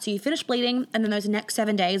So you finish bleeding, and then those next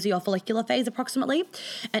 7 days are your follicular phase approximately.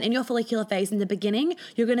 And in your follicular phase in the beginning,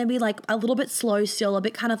 you're going to be like a little bit slow still, a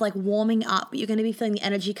bit kind of like warming up, but you're going to be feeling the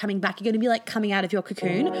energy coming back. You're going to be like coming out of your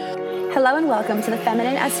cocoon. Hello and welcome to the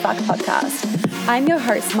Feminine as Fuck podcast. I'm your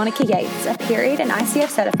host, Monica Yates, a period and ICF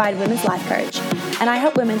certified women's life coach, and I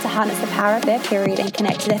help women to harness the power of their period and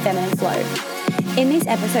connect to their feminine flow. In these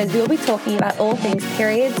episodes, we will be talking about all things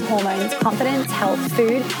periods, hormones, confidence, health,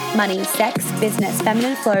 food, money, sex, business,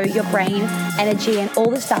 feminine flow, your brain, energy, and all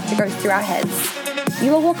the stuff that goes through our heads.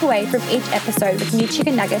 You will walk away from each episode with new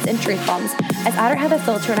chicken nuggets and truth bombs, as I don't have a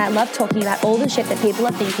filter and I love talking about all the shit that people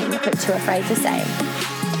are thinking but too afraid to say.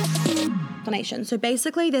 So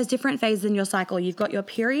basically there's different phases in your cycle. You've got your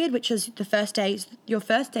period, which is the first day, your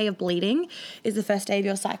first day of bleeding is the first day of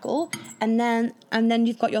your cycle. And then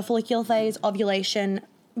you've got your follicular phase, ovulation,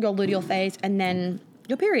 your luteal phase, and then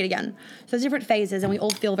your period again. So there's different phases, and we all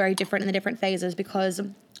feel very different in the different phases because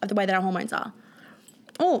of the way that our hormones are.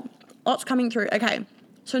 Oh, lots coming through. Okay.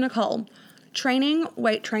 So Nicole,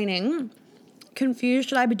 weight training, confused,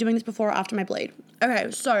 should I be doing this before or after my bleed?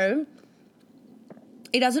 Okay, so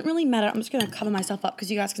it doesn't really matter. I'm just going to cover myself up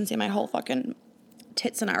because you guys can see my whole fucking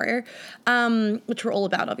tit scenario, which we're all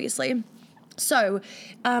about, obviously. So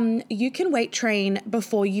you can weight train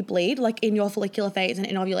before you bleed, like in your follicular phase and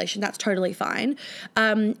in ovulation. That's totally fine.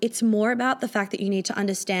 It's more about the fact that you need to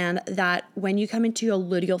understand that when you come into your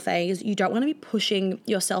luteal phase, you don't want to be pushing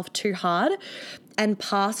yourself too hard and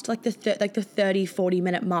past like the 30, 40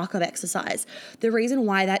 minute mark of exercise. The reason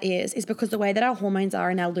why that is because the way that our hormones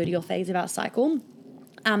are in our luteal phase of our cycle,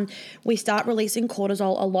 we start releasing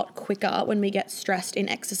cortisol a lot quicker when we get stressed in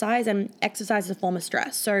exercise, and exercise is a form of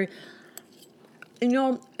stress. So in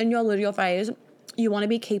your luteal phase, you want to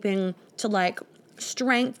be keeping to like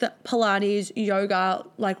strength, Pilates, yoga,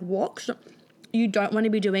 like walks. You don't want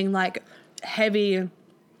to be doing like heavy,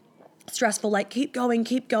 stressful, like keep going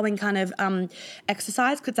kind of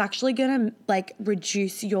exercise, because it's actually going to like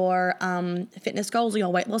reduce your fitness goals or your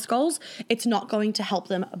weight loss goals. It's not going to help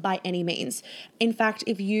them by any means. In fact,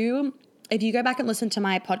 if you go back and listen to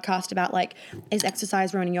my podcast about like, is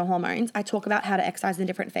exercise ruining your hormones? I talk about how to exercise in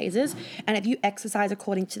different phases. And if you exercise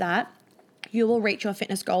according to that, you will reach your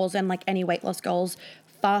fitness goals and like any weight loss goals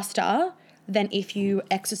faster than if you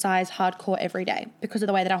exercise hardcore every day, because of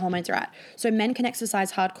the way that our hormones are at. So men can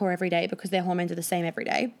exercise hardcore every day because their hormones are the same every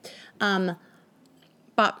day.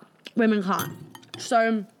 But women can't.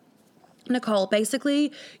 So Nicole,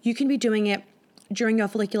 basically you can be doing it during your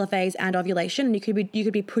follicular phase and ovulation, and you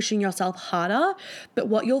could be pushing yourself harder. But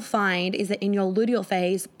what you'll find is that in your luteal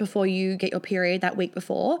phase, before you get your period that week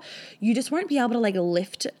before, you just won't be able to like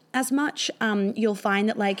lift as much. You'll find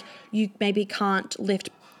that like you maybe can't lift.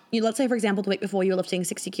 Let's say, for example, the week before you were lifting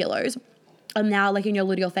 60 kilos, and now like in your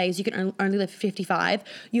luteal phase, you can only lift 55.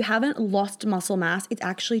 You haven't lost muscle mass. It's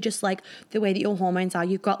actually just like the way that your hormones are.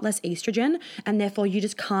 You've got less estrogen, and therefore you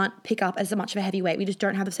just can't pick up as much of a heavy weight. You just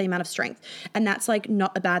don't have the same amount of strength. And that's like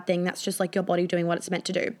not a bad thing. That's just like your body doing what it's meant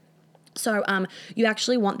to do. So you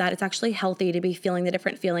actually want that. It's actually healthy to be feeling the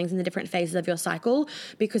different feelings in the different phases of your cycle,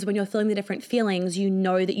 because when you're feeling the different feelings, you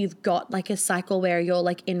know that you've got like a cycle where you're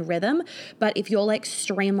like in rhythm. But if you're like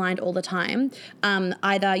streamlined all the time,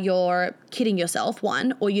 either you're kidding yourself,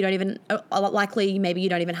 one, or you don't even, likely maybe you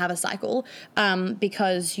don't even have a cycle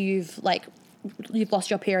because you've lost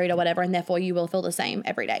your period or whatever, and therefore you will feel the same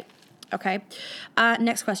every day. Okay.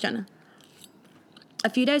 Next question. A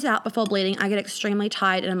few days out before bleeding, I get extremely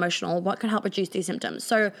tired and emotional. What can help reduce these symptoms?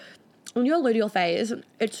 So in your luteal phase,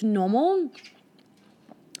 it's normal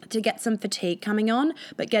to get some fatigue coming on,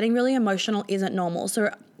 but getting really emotional isn't normal. So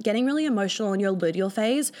getting really emotional in your luteal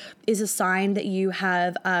phase is a sign that you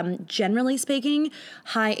have, generally speaking,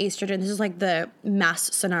 high estrogen. This is like the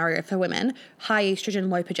mass scenario for women, high estrogen,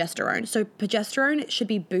 low progesterone. So progesterone should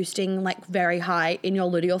be boosting like very high in your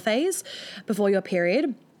luteal phase before your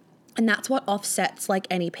period. And that's what offsets like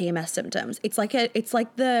any PMS symptoms. It's like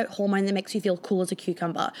the hormone that makes you feel cool as a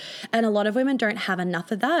cucumber. And a lot of women don't have enough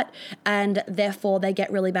of that, and therefore they get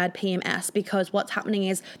really bad PMS, because what's happening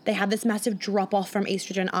is they have this massive drop off from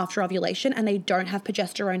estrogen after ovulation, and they don't have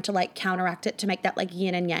progesterone to like counteract it, to make that like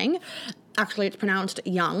yin and yang. Actually, it's pronounced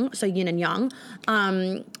yang, so yin and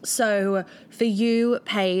yang. So for you,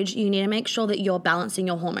 Paige, you need to make sure that you're balancing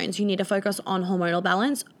your hormones. You need to focus on hormonal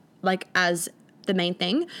balance, like as the main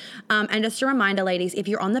thing. And just a reminder, ladies, if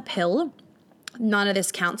you're on the pill, none of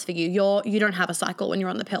this counts for you. You don't have a cycle when you're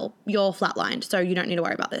on the pill. You're flatlined, so you don't need to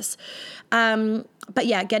worry about this. But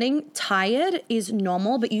yeah, getting tired is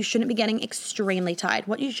normal, but you shouldn't be getting extremely tired.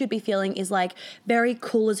 What you should be feeling is like very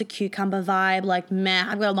cool as a cucumber vibe, like meh,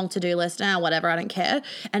 I've got a long to-do list, whatever, I don't care,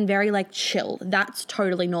 and very like chill. That's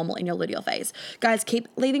totally normal in your luteal phase. Guys, keep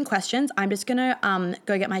leaving questions. I'm just gonna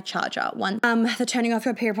go get my charger. The Turning Off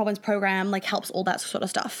Your Period Problems program like helps all that sort of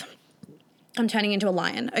stuff. I'm turning into a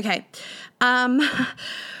lion. Okay.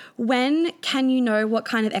 When can you know what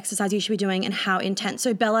kind of exercise you should be doing and how intense?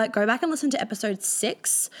 So Bella, go back and listen to episode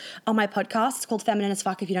 6 on my podcast. It's called Feminine as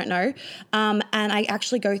Fuck if you don't know. And I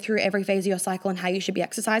actually go through every phase of your cycle and how you should be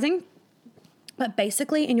exercising. But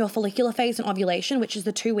basically in your follicular phase and ovulation, which is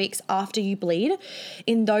the 2 weeks after you bleed,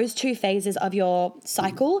 in those 2 phases of your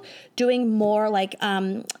cycle, doing more like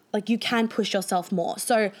you can push yourself more.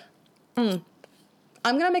 So I'm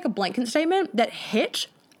going to make a blanket statement that HIIT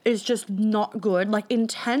is just not good. Like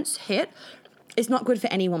intense HIIT is not good for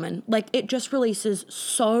any woman. Like it just releases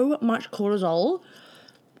so much cortisol.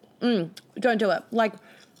 Don't do it. Like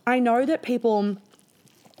I know that people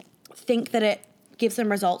think that it gives them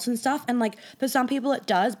results and stuff. And like for some people it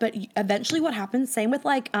does, but eventually what happens, same with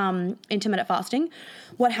like intermittent fasting,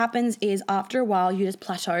 what happens is after a while you just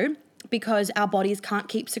plateau, because our bodies can't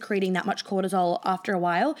keep secreting that much cortisol after a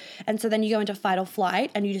while. And so then you go into fight or flight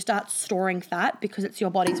and you just start storing fat because it's your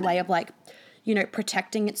body's way of like, you know,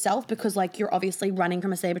 protecting itself, because like you're obviously running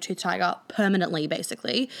from a saber-toothed tiger permanently,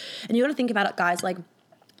 basically. And you got to think about it, guys, like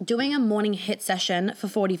doing a morning HIIT session for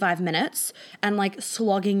 45 minutes and like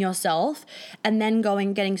slogging yourself and then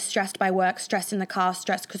getting stressed by work, stressed in the car,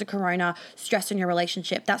 stressed because of corona, stressed in your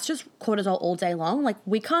relationship. That's just cortisol all day long. Like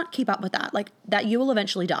we can't keep up with that. Like that you will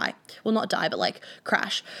eventually die. Well, not die, but like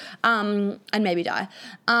crash and maybe die.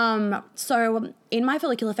 So in my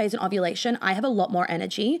follicular phase and ovulation, I have a lot more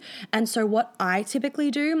energy. And so what I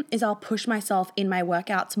typically do is I'll push myself in my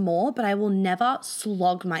workouts more, but I will never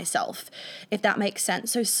slog myself, if that makes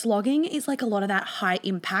sense. So slogging is like a lot of that high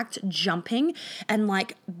impact jumping and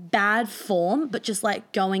like bad form, but just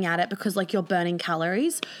like going at it because like you're burning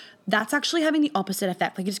calories. That's actually having the opposite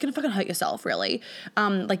effect. Like you're just gonna fucking hurt yourself, really.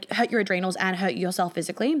 Like hurt your adrenals and hurt yourself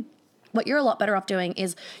physically. What you're a lot better off doing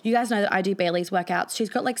is, you guys know that I do Bailey's workouts. She's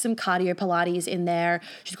got like some cardio Pilates in there.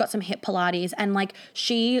 She's got some hip Pilates, and like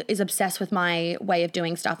she is obsessed with my way of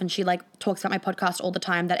doing stuff. And she like talks about my podcast all the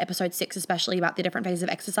time, that episode 6, especially about the different phases of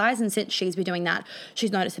exercise. And since she's been doing that,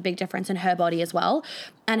 she's noticed a big difference in her body as well.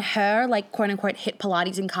 And her like quote unquote hip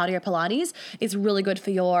Pilates and cardio Pilates is really good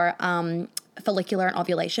for your, follicular and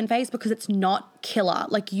ovulation phase, because it's not killer.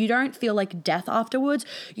 Like you don't feel like death afterwards.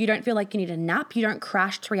 You don't feel like you need a nap. You don't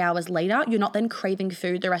crash 3 hours later. You're not then craving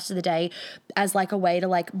food the rest of the day as like a way to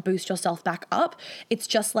like boost yourself back up. It's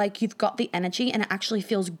just like you've got the energy and it actually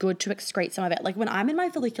feels good to excrete some of it. Like when I'm in my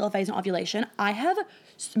follicular phase and ovulation,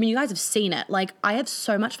 you guys have seen it. Like I have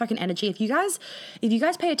so much fucking energy. If you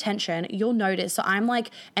guys pay attention, you'll notice. So I'm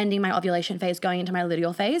like ending my ovulation phase, going into my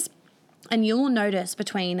luteal phase, and you'll notice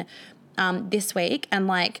between this week and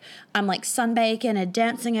like I'm like sunbaking and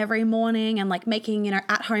dancing every morning and like making, you know,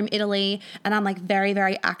 at home Italy, and I'm like very,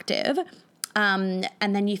 very active. And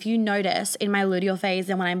then if you notice in my luteal phase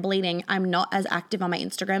and when I'm bleeding, I'm not as active on my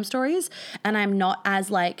Instagram stories, and I'm not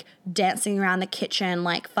as like dancing around the kitchen,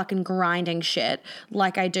 like fucking grinding shit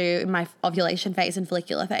like I do in my ovulation phase and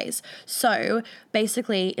follicular phase. So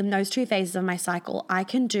basically in those 2 phases of my cycle, I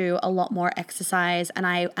can do a lot more exercise, and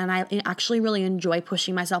I actually really enjoy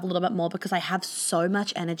pushing myself a little bit more because I have so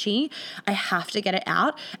much energy. I have to get it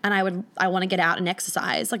out, and I want to get out and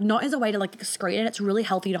exercise, like not as a way to like excrete it. It's really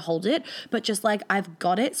healthy to hold it, but just like I've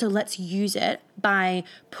got it, so let's use it by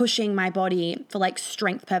pushing my body for like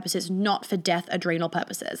strength purposes, not for death adrenal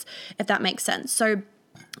purposes, if that makes sense. So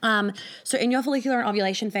in your follicular and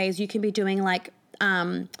ovulation phase, you can be doing like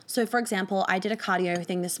so for example, I did a cardio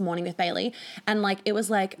thing this morning with Bailey, and like it was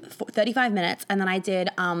like 35 minutes, and then I did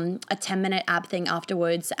a 10-minute ab thing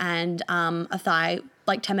afterwards, and a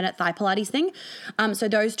 10-minute thigh Pilates thing. So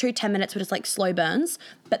those 2 10 minutes were just like slow burns,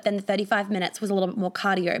 but then the 35 minutes was a little bit more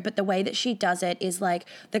cardio. But the way that she does it is like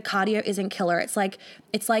the cardio isn't killer. It's like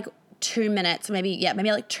 2 minutes, maybe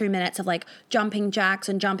like 2 minutes of like jumping jacks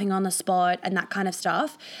and jumping on the spot and that kind of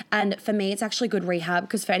stuff. And for me, it's actually good rehab,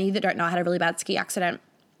 because for any of you that don't know, I had a really bad ski accident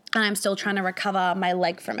and I'm still trying to recover my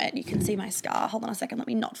leg from it. You can see my scar. Hold on a second. Let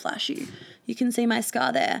me not flash you. You can see my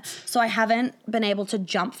scar there. So I haven't been able to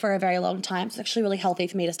jump for a very long time. It's actually really healthy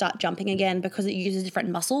for me to start jumping again, because it uses different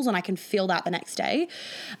muscles and I can feel that the next day.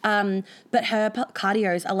 But her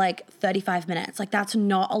cardios are like 35 minutes. Like that's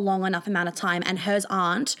not a long enough amount of time. And hers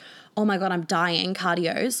aren't, oh my God, I'm dying,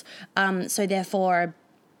 cardios. So therefore,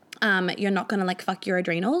 You're not going to like fuck your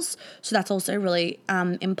adrenals. So that's also really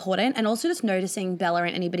important. And also just noticing, Bella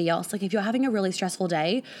and anybody else, like if you're having a really stressful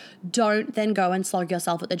day, don't then go and slog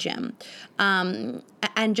yourself at the gym.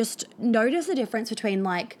 And just notice the difference between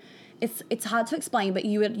like, it's hard to explain, but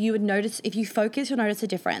you would notice, if you focus, you'll notice a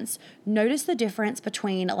difference. Notice the difference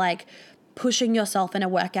between like pushing yourself in a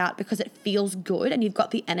workout because it feels good and you've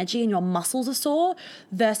got the energy and your muscles are sore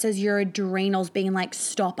versus your adrenals being like,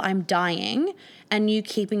 stop, I'm dying, and you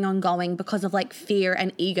keeping on going because of like fear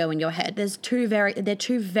and ego in your head. They're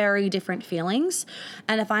two very different feelings.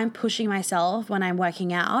 And if I'm pushing myself when I'm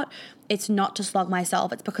working out, it's not to slog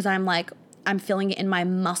myself. It's because I'm feeling it in my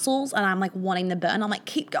muscles and I'm like wanting the burn. I'm like,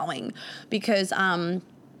 keep going, because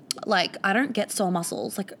like I don't get sore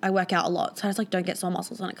muscles. Like I work out a lot, so I just like don't get sore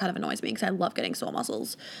muscles, and it kind of annoys me because I love getting sore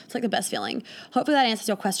muscles. It's like the best feeling. Hopefully that answers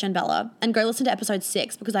your question, Bella. And go listen to episode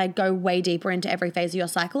 6 because I go way deeper into every phase of your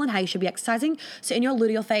cycle and how you should be exercising. So in your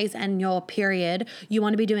luteal phase and your period, you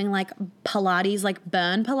want to be doing like Pilates, like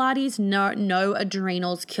burn Pilates. No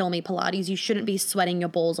adrenals kill me Pilates. You shouldn't be sweating your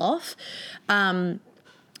balls off. And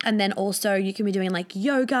then also you can be doing like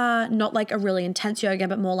yoga, not like a really intense yoga,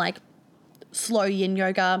 but more like slow yin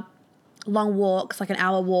yoga, long walks, like an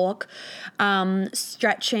hour walk,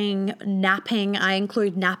 stretching, napping. I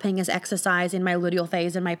include napping as exercise in my luteal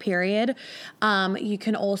phase and my period. You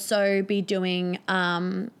can also be doing,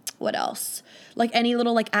 what else? Like any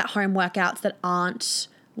little like at home workouts that aren't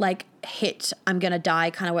like hit I'm gonna die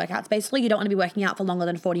kind of workouts. Basically, you don't want to be working out for longer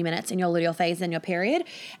than 40 minutes in your luteal phase and your period.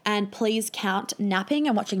 And please count napping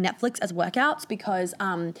and watching Netflix as workouts, because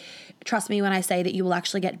trust me when I say that you will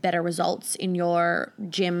actually get better results in your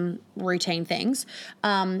gym routine things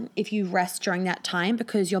if you rest during that time,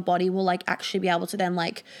 because your body will like actually be able to then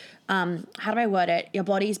like how do I word it? Your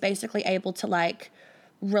body's basically able to like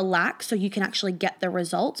relax so you can actually get the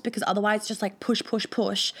results, because otherwise just like push.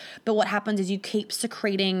 But what happens is you keep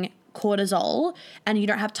secreting cortisol and you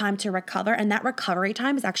don't have time to recover, and that recovery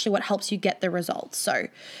time is actually what helps you get the results. So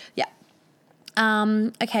yeah.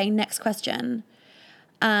 Okay, next question.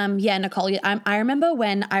 Yeah, Nicole, I remember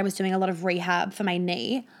when I was doing a lot of rehab for my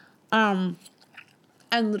knee, and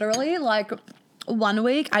literally like 1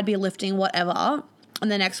 week I'd be lifting whatever,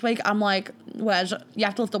 and the next week I'm like, Wedge, you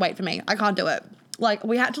have to lift the weight for me. I can't do it. Like,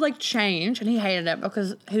 we had to, like, change, and he hated it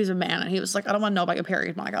because he was a man, and he was like, I don't want to know about your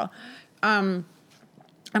period, Monica. And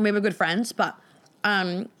we were good friends, but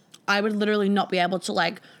I would literally not be able to,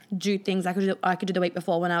 like, do things I could do the week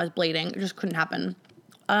before when I was bleeding. It just couldn't happen.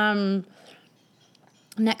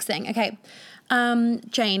 Next thing. Okay.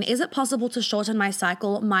 Jane, is it possible to shorten my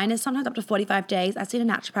cycle? Mine is sometimes up to 45 days. I seen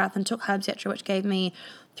a naturopath and took herbs, etc., which gave me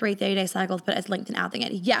 3 30-day cycles, but it's lengthened out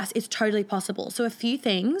again. Yes, it's totally possible. So a few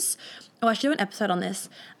things. Oh, I should do an episode on this.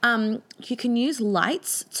 You can use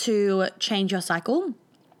lights to change your cycle.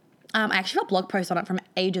 I actually got a blog post on it from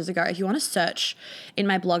ages ago. If you want to search in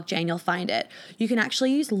my blog, Jane, you'll find it. You can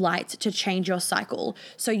actually use lights to change your cycle.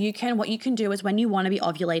 So what you can do is when you want to be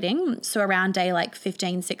ovulating, so around day like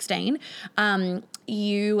 15, 16,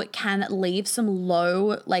 you can leave some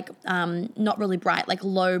low, like not really bright, like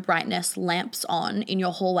low brightness lamps on in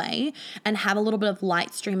your hallway and have a little bit of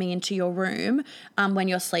light streaming into your room when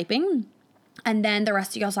you're sleeping. And then the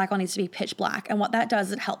rest of your cycle needs to be pitch black. And what that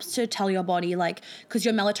does, it helps to tell your body, like, because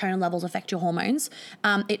your melatonin levels affect your hormones,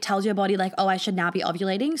 it tells your body, like, oh, I should now be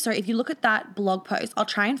ovulating. So if you look at that blog post, I'll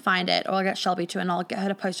try and find it, or I'll get Shelby to, and I'll get her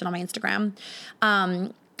to post it on my Instagram.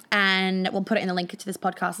 And we'll put it in the link to this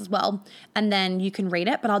podcast as well. And then you can read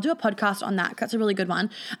it, but I'll do a podcast on that because that's a really good one.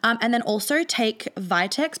 And then also take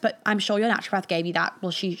Vitex, but I'm sure your naturopath gave you that.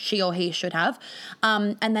 Well, she or he should have.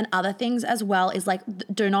 And then other things as well is like,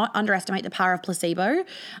 do not underestimate the power of placebo.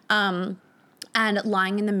 And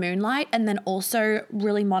lying in the moonlight, and then also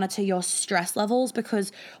really monitor your stress levels,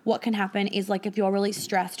 because what can happen is like if you're really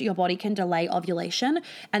stressed, your body can delay ovulation,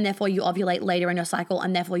 and therefore you ovulate later in your cycle,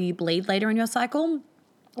 and therefore you bleed later in your cycle.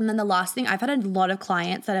 And then the last thing, I've had a lot of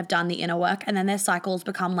clients that have done the inner work and then their cycles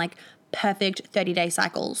become like perfect 30-day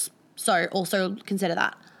cycles. So also consider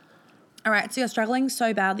that. All right, so you're struggling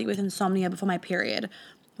so badly with insomnia before my period.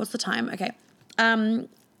 What's the time? Okay.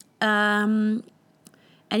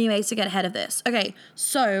 Anyways, to get ahead of this. Okay,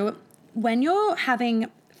 so when you're having,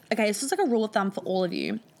 okay, this is like a rule of thumb for all of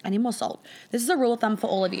you. I need more salt. This is a rule of thumb for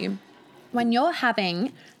all of you. When you're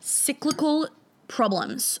having cyclical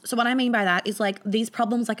problems. So what I mean by that is like these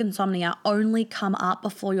problems like insomnia only come up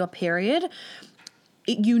before your period.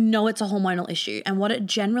 You know it's a hormonal issue. And what it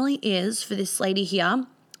generally is for this lady here,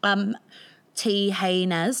 T.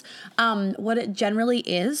 Haynes, what it generally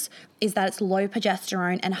is that it's low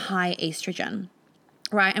progesterone and high estrogen.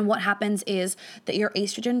 right? And what happens is that your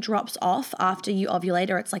estrogen drops off after you ovulate,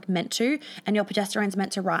 or it's like meant to, and your progesterone's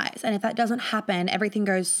meant to rise. And if that doesn't happen, everything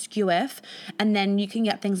goes skew-iff, and then you can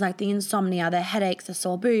get things like the insomnia, the headaches, the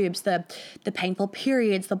sore boobs, the painful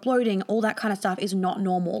periods, the bloating, all that kind of stuff is not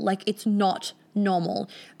normal. Like, it's not normal.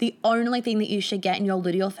 The only thing that you should get in your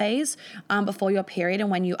luteal phase before your period and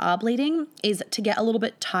when you are bleeding is to get a little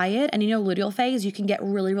bit tired. And in your luteal phase, you can get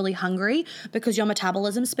really, really hungry because your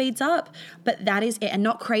metabolism speeds up. But that is it. And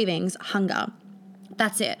not cravings, hunger.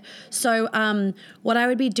 That's it. So what I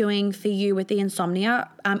would be doing for you with the insomnia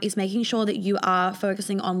is making sure that you are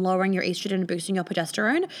focusing on lowering your estrogen and boosting your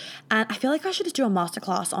progesterone. And I feel like I should just do a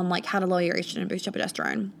masterclass on like how to lower your estrogen and boost your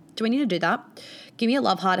progesterone. Do we need to do that? Give me a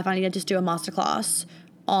love heart if I need to just do a masterclass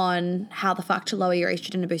on how the fuck to lower your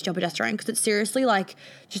estrogen and boost your progesterone, because it's seriously like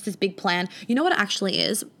just this big plan. You know what it actually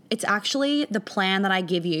is? It's actually the plan that I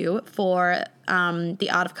give you for the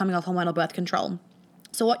art of coming off hormonal birth control.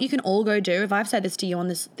 So what you can all go do, if I've said this to you on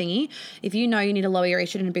this thingy, if you know you need to lower your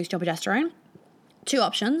estrogen and boost your progesterone, 2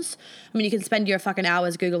 options. I mean, you can spend your fucking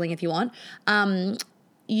hours Googling if you want.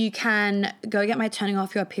 You can go get my Turning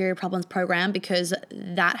Off Your Period Problems program, because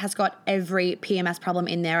that has got every PMS problem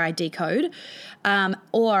in there I decode.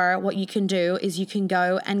 Or what you can do is you can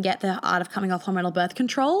go and get the Art of Coming Off Hormonal Birth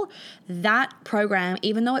Control. That program,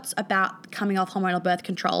 even though it's about coming off hormonal birth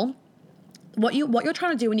control, what you're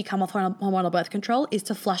trying to do when you come off hormonal birth control is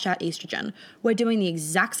to flush out estrogen. We're doing the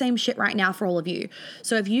exact same shit right now for all of you.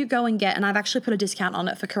 So if you go and get, and I've actually put a discount on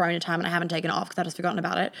it for Corona time and I haven't taken it off because I just forgotten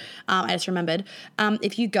about it. I just remembered.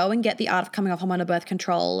 If you go and get the Art of Coming Off Hormonal Birth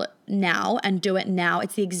Control now and do it now,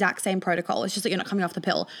 it's the exact same protocol. It's just that you're not coming off the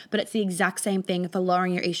pill, but it's the exact same thing for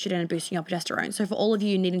lowering your estrogen and boosting your progesterone. So for all of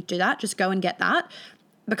you needing to do that, just go and get that.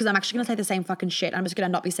 Because I'm actually going to say the same fucking shit. I'm just going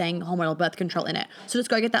to not be saying hormonal birth control in it. So just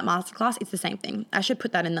go get that masterclass. It's the same thing. I should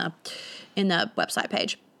put that in the website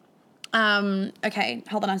page. Okay,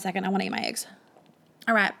 hold on a second. I want to eat my eggs.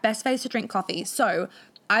 All right, best phase to drink coffee. So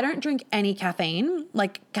I don't drink any caffeine,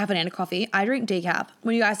 like caffeinated coffee. I drink decaf.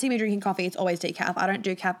 When you guys see me drinking coffee, it's always decaf. I don't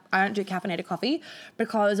do caffeinated coffee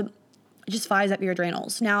because it just fires up your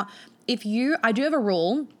adrenals. Now, I do have a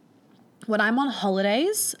rule when I'm on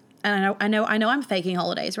holidays. And I know I'm faking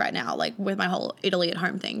holidays right now, like with my whole Italy at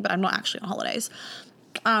home thing, but I'm not actually on holidays.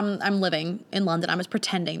 I'm living in London. I'm just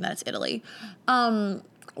pretending that it's Italy. When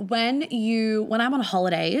I'm on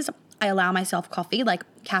holidays, I allow myself coffee, like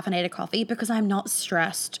caffeinated coffee, because I'm not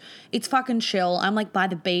stressed. It's fucking chill. I'm like by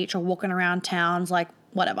the beach or walking around towns, like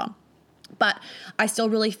whatever. But I still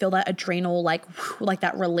really feel that adrenal, like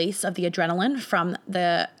that release of the adrenaline from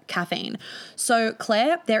the caffeine. So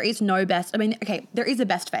Claire, there is no best. I mean, okay, there is a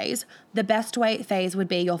best phase. The best phase would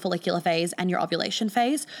be your follicular phase and your ovulation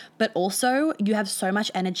phase. But also you have so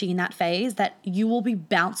much energy in that phase that you will be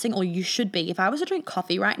bouncing, or you should be. If I was to drink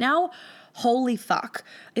coffee right now, holy fuck.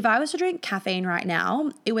 If I was to drink caffeine right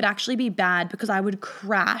now, it would actually be bad because I would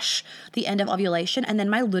crash the end of ovulation, and then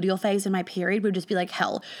my luteal phase and my period would just be like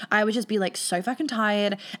hell. I would just be like so fucking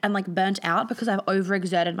tired and like burnt out because I've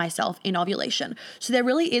overexerted myself in ovulation. So there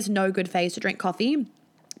really is no good phase to drink coffee,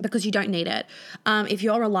 because you don't need it. If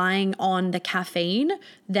you're relying on the caffeine,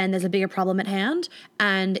 then there's a bigger problem at hand.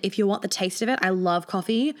 And if you want the taste of it, I love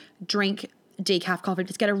coffee, drink decaf coffee.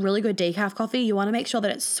 Just get a really good decaf coffee. You want to make sure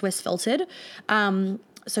that it's Swiss filtered.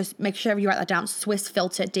 So make sure you write that down, Swiss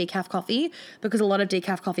filtered decaf coffee, because a lot of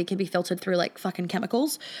decaf coffee can be filtered through like fucking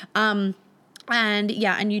chemicals. And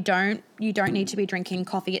you don't need to be drinking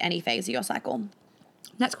coffee at any phase of your cycle.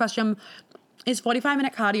 Next question, is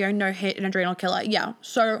 45-minute cardio no hit an adrenal killer? Yeah.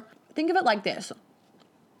 So think of it like this.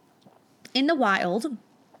 In the wild,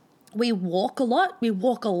 we walk a lot. We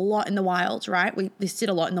walk a lot in the wild, right? We sit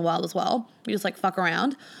a lot in the wild as well. We just like fuck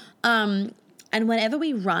around. And whenever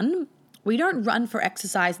we run, we don't run for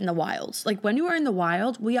exercise in the wild. Like when you are in the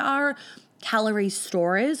wild, we are calorie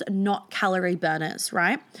storers, not calorie burners,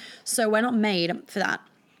 right? So we're not made for that.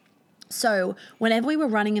 So whenever we were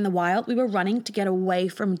running in the wild, we were running to get away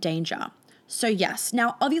from danger. So yes.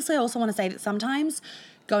 Now, obviously I also want to say that sometimes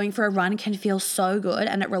going for a run can feel so good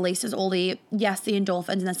and it releases all the endorphins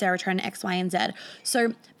and the serotonin X, Y, and Z.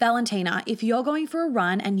 So Valentina, if you're going for a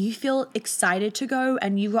run and you feel excited to go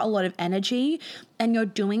and you've got a lot of energy and you're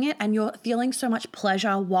doing it and you're feeling so much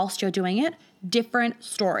pleasure whilst you're doing it, different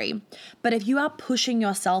story. But if you are pushing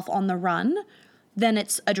yourself on the run, then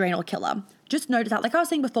it's adrenal killer. Just notice that, like I was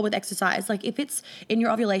saying before with exercise, like if it's in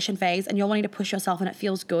your ovulation phase and you're wanting to push yourself and it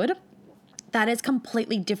feels good, that is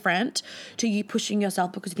completely different to you pushing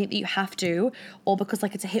yourself because you think that you have to, or because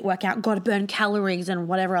like it's a HIIT workout, got to burn calories and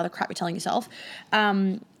whatever other crap you're telling yourself.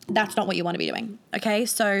 that's not what you want to be doing. Okay.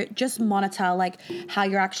 So just monitor like how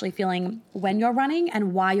you're actually feeling when you're running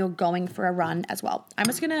and why you're going for a run as well. I'm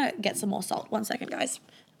just going to get some more salt. 1 second, guys.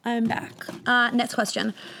 I'm back. Next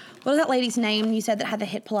question. What was that lady's name you said that had the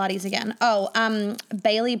HIIT Pilates again? Oh,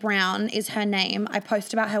 Bailey Brown is her name. I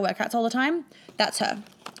post about her workouts all the time. That's her.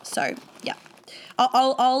 So yeah,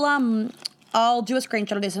 I'll do a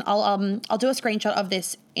screenshot of this, and I'll do a screenshot of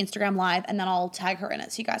this Instagram live, and then I'll tag her in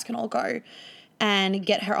it so you guys can all go and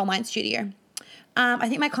get her online studio. I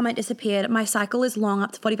think my comment disappeared. My cycle is long,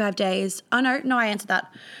 up to 45 days. Oh no, I answered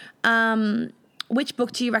that. Which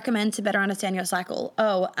book do you recommend to better understand your cycle?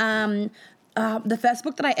 The first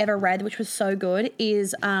book that I ever read, which was so good,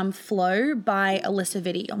 is Flow by Alyssa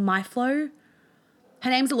Vitti. My Flow. Her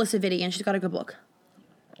name's Alyssa Vitti, and she's got a good book.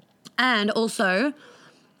 And also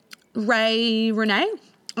Renee,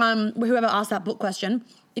 whoever asked that book question,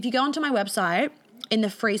 if you go onto my website, in the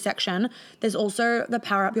free section, there's also the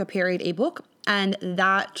Power Up Your Period ebook, and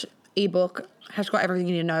that ebook has got everything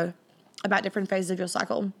you need to know about different phases of your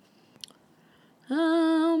cycle.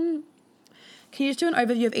 Can you just do an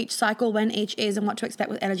overview of each cycle, when each is, and what to expect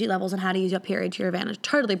with energy levels, and how to use your period to your advantage?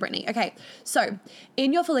 Totally, Brittany. Okay, so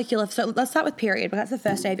in your follicular, so let's start with period, because that's the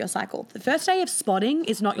first day of your cycle. The first day of spotting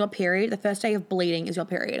is not your period. The first day of bleeding is your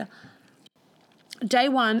period. Day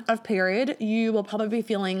 1 of period, you will probably be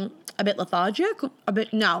feeling a bit lethargic,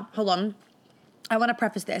 hold on. I want to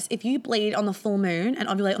preface this. If you bleed on the full moon and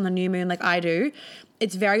ovulate on the new moon like I do,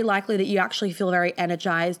 it's very likely that you actually feel very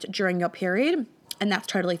energized during your period, and that's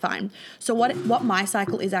totally fine. So what my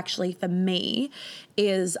cycle is actually for me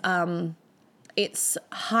is it's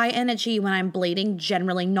high energy when I'm bleeding,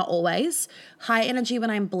 generally, not always. High energy when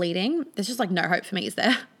I'm bleeding. There's just like no hope for me, is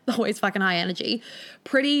there? Always fucking high energy.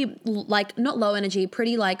 Pretty like, not low energy,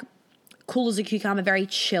 pretty like cool as a cucumber, very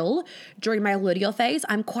chill during my luteal phase.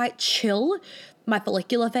 I'm quite chill my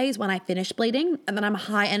follicular phase when I finish bleeding, and then I'm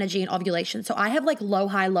high energy in ovulation. So I have like low,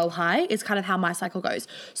 high is kind of how my cycle goes.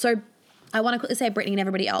 So I want to quickly say, Brittany and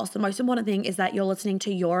everybody else, the most important thing is that you're listening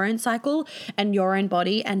to your own cycle and your own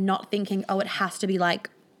body, and not thinking, oh, it has to be like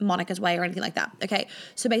Monica's way or anything like that. Okay.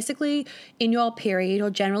 So basically in your period,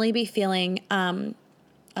 you'll generally be feeling,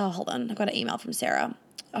 hold on. I got an email from Sarah.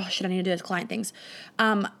 Oh shit, I need to do those client things.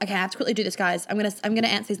 Okay, I have to quickly do this, guys. I'm gonna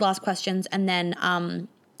answer these last questions, and then I'm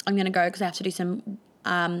gonna go because I have to do some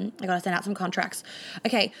I gotta send out some contracts.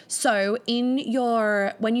 Okay, so when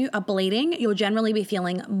you are bleeding, you'll generally be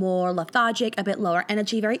feeling more lethargic, a bit lower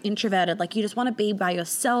energy, very introverted. Like you just want to be by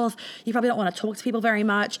yourself. You probably don't want to talk to people very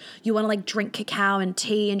much. You want to like drink cacao and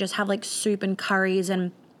tea and just have like soup and curries,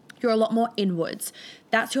 and you're a lot more inwards.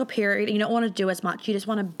 That's your period, and you don't want to do as much. You just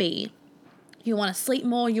want to be. You want to sleep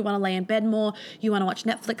more, you want to lay in bed more, you want to watch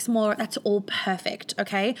Netflix more. That's all perfect,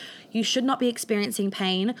 okay? You should not be experiencing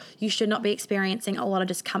pain. You should not be experiencing a lot of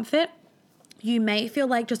discomfort. You may feel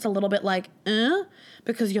like just a little bit like,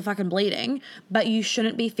 because you're fucking bleeding, but you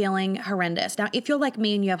shouldn't be feeling horrendous. Now, if you're like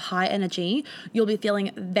me and you have high energy, you'll be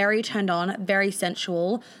feeling very turned on, very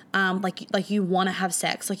sensual, like you want to have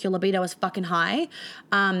sex, like your libido is fucking high.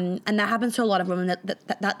 And that happens to a lot of women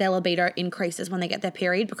that their libido increases when they get their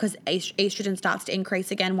period, because estrogen starts to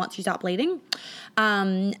increase again once you start bleeding.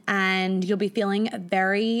 And you'll be feeling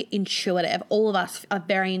very intuitive. All of us are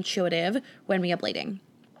very intuitive when we are bleeding.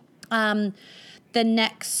 The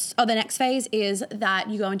next phase is that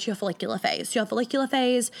you go into your follicular phase. So your follicular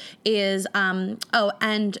phase is,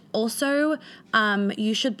 and also,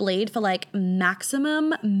 you should bleed for like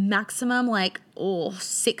maximum like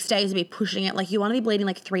 6 days to be pushing it. Like you want to be bleeding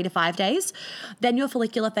like 3 to 5 days. Then your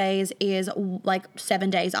follicular phase is like 7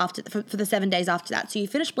 days after, for the 7 days after that. So you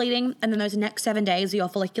finish bleeding, and then those next 7 days are your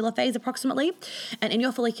follicular phase approximately. And in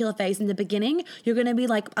your follicular phase in the beginning, you're going to be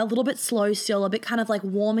like a little bit slow still, a bit kind of like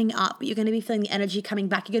warming up, but you're going to be feeling the energy coming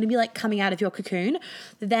back. You're going to be like coming out of your cocoon.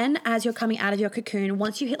 Then as you're coming out of your cocoon,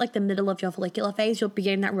 once you hit like the middle of your follicular phase, you'll be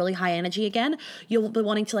getting that really high energy again. You'll be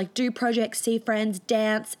wanting to like do projects, see friends,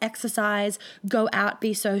 dance, exercise, go out,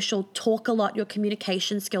 be social, talk a lot, your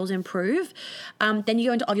communication skills improve. Then you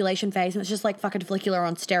go into ovulation phase, and it's just like fucking follicular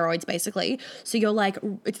on steroids, basically. So you're like,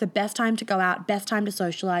 it's the best time to go out, best time to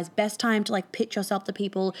socialize, best time to like pitch yourself to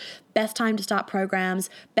people, best time to start programs,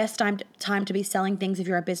 best time to be selling things if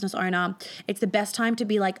you're a business owner. It's the best time to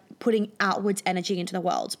be like putting outwards energy into the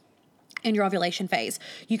world. in your ovulation phase.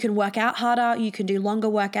 You can work out harder, you can do longer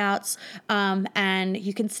workouts, and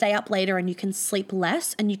you can stay up later and you can sleep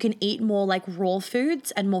less, and you can eat more like raw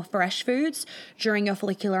foods and more fresh foods during your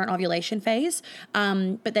follicular and ovulation phase.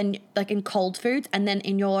 But then like in cold foods, and then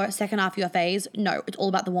in your second half of your phase, no, it's all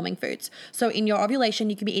about the warming foods. So in your ovulation,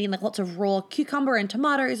 you can be eating like lots of raw cucumber and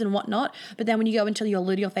tomatoes and whatnot. But then when you go into your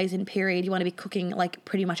luteal phase and period, you want to be cooking like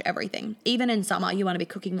pretty much everything. Even in summer, you want to be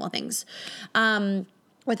cooking more things.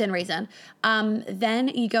 Within reason. Then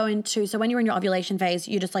you go into, so when you're in your ovulation phase,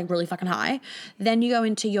 you're just like really fucking high. Then you go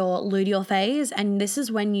into your luteal phase, and this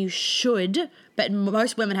is when you should, but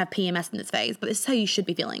most women have PMS in this phase, but this is how you should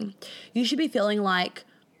be feeling. You should be feeling like,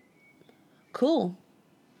 cool,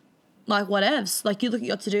 like whatevs. Like you look at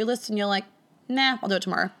your to-do list and you're like, nah, I'll do it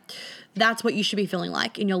tomorrow. That's what you should be feeling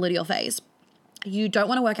like in your luteal phase. You don't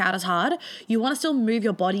want to work out as hard. You want to still move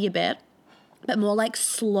your body a bit, but more like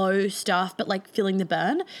slow stuff, but like feeling the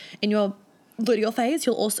burn. In your luteal phase,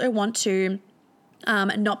 you'll also want to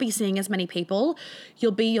not be seeing as many people.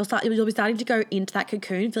 You'll be starting to go into that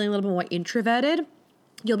cocoon, feeling a little bit more introverted.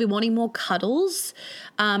 You'll be wanting more cuddles,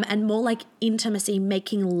 and more like intimacy,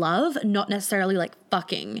 making love, not necessarily like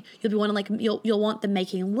fucking. You'll be wanting like, you'll want the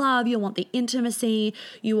making love, you'll want the intimacy.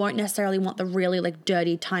 You won't necessarily want the really like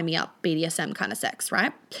dirty, tie me up BDSM kind of sex,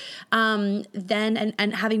 right? Then,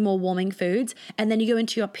 and having more warming foods. And then you go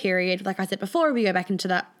into your period, like I said before, we go back into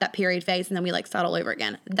that period phase, and then we like start all over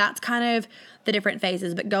again. That's kind of the different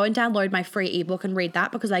phases, but go and download my free ebook and read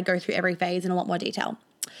that, because I go through every phase in a lot more detail.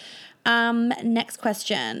 Next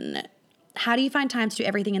question. How do you find time to do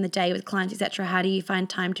everything in the day with clients, etc.? How do you find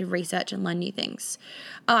time to research and learn new things?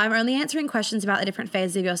 I'm only answering questions about the different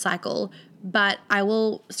phases of your cycle, but I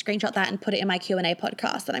will screenshot that and put it in my Q&A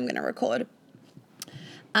podcast that I'm going to record.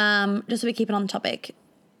 Just so we keep it on topic.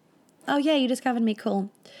 Oh yeah, you discovered me. Cool.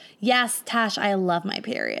 Yes, Tash, I love my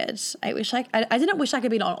period. I didn't wish I could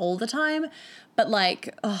be on all the time, but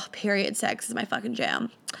like, period sex is my fucking jam.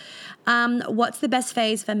 What's the best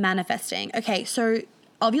phase for manifesting? Okay, so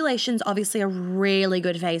ovulation's obviously a really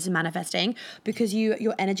good phase of manifesting, because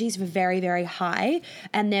your energy is very, very high,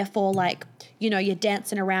 and therefore like, you're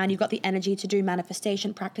dancing around, you've got the energy to do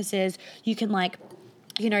manifestation practices. You can like,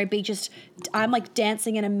 I'm like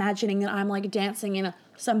dancing and imagining that I'm like dancing in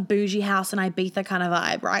some bougie house in Ibiza kind of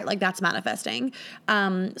vibe, right? Like that's manifesting.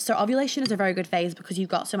 So ovulation is a very good phase because you've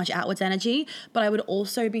got so much outwards energy, but I would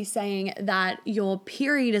also be saying that your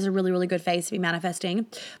period is a really, really good phase to be manifesting,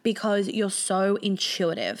 because you're so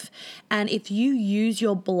intuitive. And if you use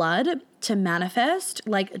your blood to manifest,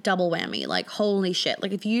 like double whammy, like holy shit.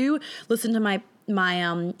 Like if you listen to my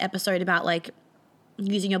episode about like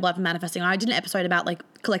using your blood for manifesting. I did an episode about like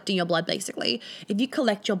collecting your blood basically. If you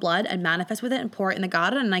collect your blood and manifest with it and pour it in the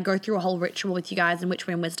garden, and I go through a whole ritual with you guys in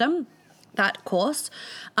Witchery and Wisdom, that course,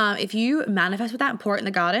 if you manifest with that and pour it in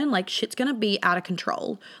the garden, like shit's gonna be out of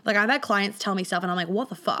control. Like I've had clients tell me stuff and I'm like, what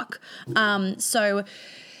the fuck? So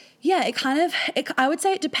yeah, I would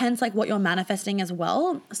say it depends like what you're manifesting as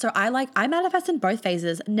well. So I manifest in both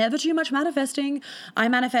phases, never too much manifesting. I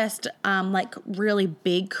manifest like really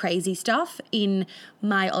big crazy stuff in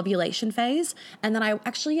my ovulation phase. And then I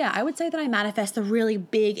would say that I manifest the really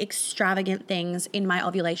big extravagant things in my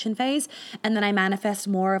ovulation phase. And then I manifest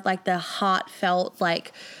more of like the heartfelt,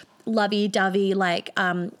 like lovey-dovey, like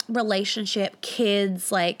relationship,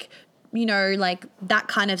 kids, like like that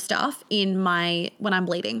kind of stuff when I'm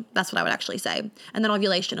bleeding. That's what I would actually say. And then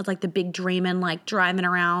ovulation is like the big dreaming, like driving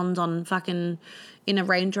around on fucking in a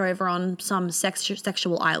Range Rover on some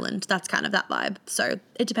sexual island. That's kind of that vibe. So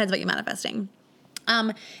it depends what you're manifesting.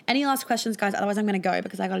 Any last questions, guys? Otherwise I'm going to go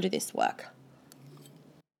because I got to do this work.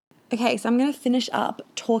 Okay, so I'm going to finish up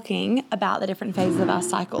talking about the different phases of our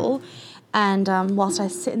cycle. And whilst I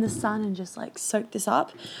sit in the sun and just like soak this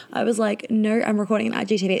up, I was like, no, I'm recording an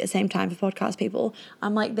IGTV at the same time for podcast people.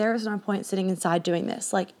 I'm like, there is no point sitting inside doing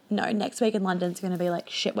this. Like, no, next week in London's going to be like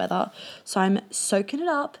shit weather. So I'm soaking it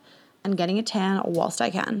up and getting a tan whilst I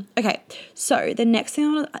can. Okay, so the next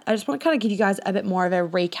thing I just want to kind of give you guys a bit more of a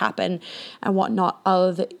recap and whatnot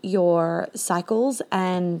of your cycles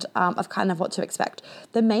and of kind of what to expect.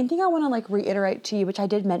 The main thing I want to like reiterate to you, which I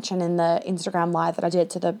did mention in the Instagram live that I did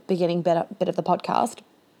to the beginning bit of the podcast,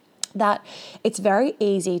 that it's very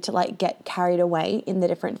easy to like get carried away in the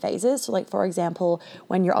different phases. So like, for example,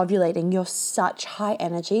 when you're ovulating, you're such high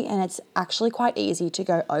energy and it's actually quite easy to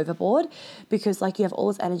go overboard because like you have all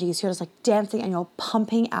this energy. So you're just like dancing and you're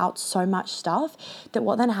pumping out so much stuff that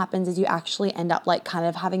what then happens is you actually end up like kind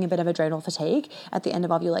of having a bit of adrenal fatigue at the end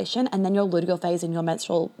of ovulation. And then your luteal phase and your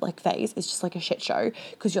menstrual like phase is just like a shit show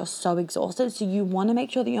because you're so exhausted. So you want to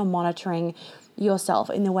make sure that you're monitoring yourself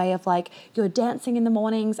in the way of like you're dancing in the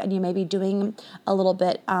mornings and you may be doing a little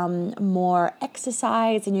bit more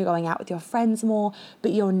exercise and you're going out with your friends more,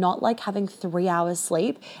 but you're not like having 3 hours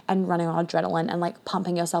sleep and running on adrenaline and like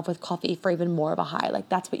pumping yourself with coffee for even more of a high. Like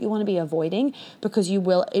that's what you want to be avoiding, because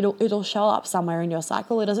it'll show up somewhere in your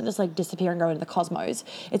cycle. It doesn't just like disappear and go into the cosmos.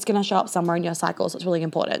 It's going to show up somewhere in your cycle. So it's really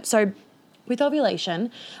important. So with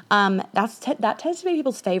ovulation, that tends to be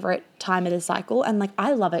people's favorite time of the cycle. And like,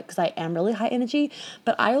 I love it because I am really high energy,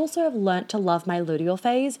 but I also have learnt to love my luteal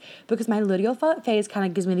phase, because my luteal phase kind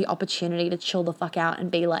of gives me the opportunity to chill the fuck out and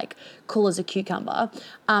be like cool as a cucumber.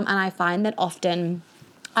 And I find that often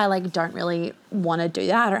I like don't really want to do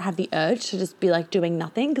that. I don't have the urge to just be like doing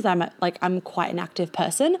nothing, because I'm quite an active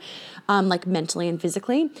person, like mentally and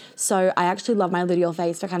physically. So I actually love my luteal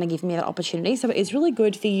phase for kind of giving me that opportunity. So it is really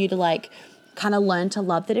good for you to like kind of learn to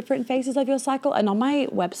love the different phases of your cycle. And on my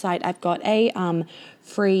website, I've got a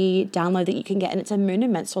free download that you can get, and it's a moon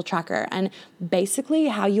and menstrual tracker. And basically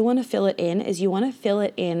how you want to fill it in is you want to fill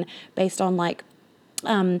it in based on like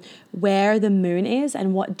where the moon is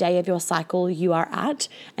and what day of your cycle you are at,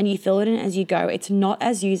 and you fill it in as you go. It's not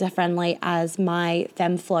as user-friendly as my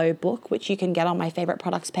FemFlow book, which you can get on my favorite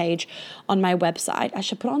products page on my website. I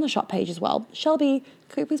should put it on the shop page as well. Shelby,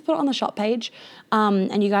 could you please put it on the shop page?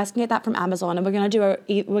 And you guys can get that from Amazon, and we're gonna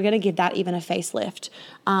give that even a facelift.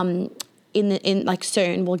 In like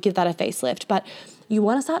soon, we'll give that a facelift. But you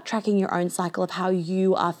want to start tracking your own cycle of how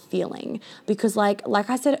you are feeling, because like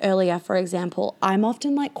I said earlier, for example, I'm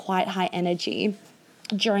often like quite high energy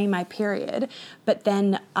during my period, but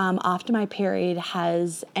then after my period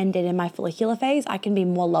has ended in my follicular phase, I can be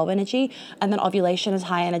more low energy, and then ovulation is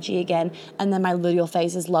high energy again, and then my luteal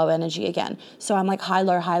phase is low energy again. So I'm like high,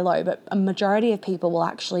 low, but a majority of people will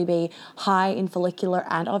actually be high in follicular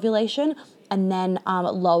and ovulation, and then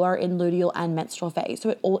lower in luteal and menstrual phase.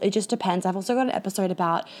 So it just depends. I've also got an episode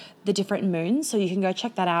about the different moons, so you can go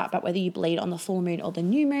check that out, about whether you bleed on the full moon or the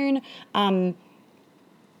new moon.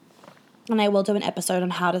 And I will do an episode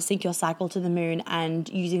on how to sync your cycle to the moon and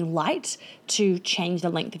using light to change the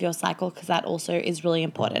length of your cycle, because that also is really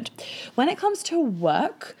important. When it comes to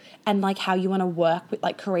work and like how you want to work with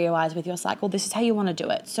like career-wise with your cycle, this is how you want to do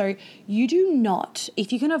it. So you do not,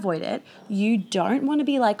 if you can avoid it, you don't want to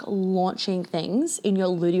be like launching things in your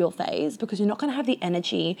luteal phase, because you're not going to have the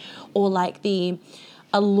energy or like the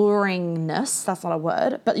alluringness, that's not a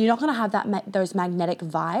word, but you're not going to have those magnetic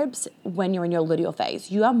vibes when you're in your luteal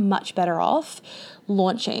phase. You are much better off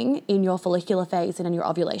launching in your follicular phase and in your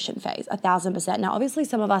ovulation phase, 1,000%. Now, obviously,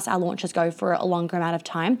 some of us, our launches go for a longer amount of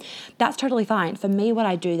time. That's totally fine. For me, what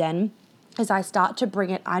I do then is I start to bring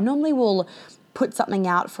it, I normally will put something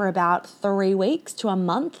out for about 3 weeks to a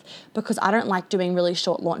month, because I don't like doing really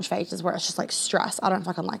short launch phases where it's just like stress. I don't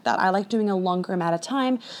fucking like that. I like doing a longer amount of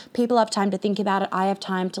time. People have time to think about it. I have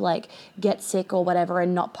time to like get sick or whatever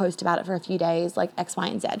and not post about it for a few days, like X, Y,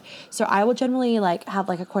 and Z. So I will generally like have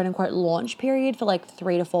like a quote unquote launch period for like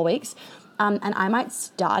 3 to 4 weeks. And I might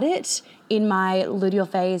start it in my luteal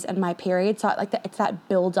phase and my period. So like it's that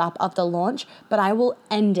build up of the launch, but I will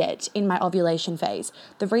end it in my ovulation phase.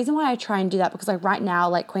 The reason why I try and do that, because like right now,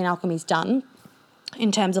 like Queen Alchemy's done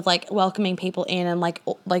in terms of like welcoming people in, and like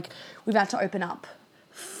we've had to open up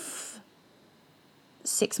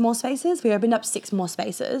 6 more spaces. We opened up 6 more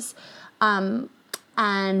spaces. And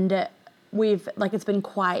we've like, it's been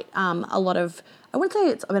quite a lot of, I wouldn't say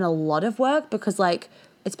it's been a lot of work, because like,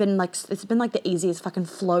 it's been like the easiest fucking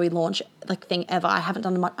flowy launch like thing ever. I haven't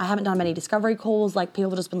done many discovery calls. Like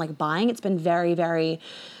people have just been like buying. It's been very, very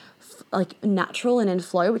like natural and in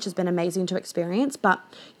flow, which has been amazing to experience. But,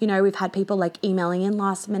 you know, we've had people like emailing in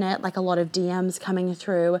last minute, like a lot of DMs coming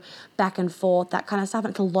through back and forth, that kind of stuff.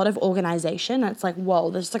 And it's a lot of organization. And it's like,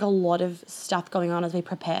 whoa, there's like a lot of stuff going on as we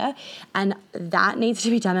prepare. And that needs to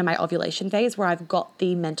be done in my ovulation phase, where I've got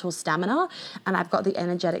the mental stamina and I've got the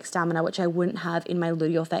energetic stamina, which I wouldn't have in my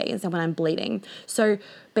luteal phase and when I'm bleeding. So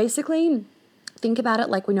basically, think about it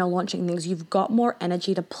like when you're launching things, you've got more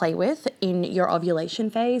energy to play with in your ovulation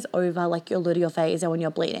phase over like your luteal phase or when you're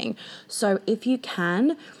bleeding. So if you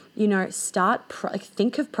can, you know,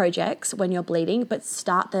 think of projects when you're bleeding, but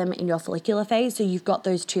start them in your follicular phase. So you've got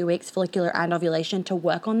those 2 weeks, follicular and ovulation, to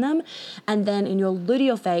work on them. And then in your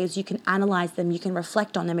luteal phase, you can analyze them, you can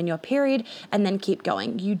reflect on them in your period, and then keep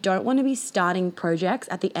going. You don't want to be starting projects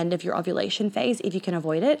at the end of your ovulation phase if you can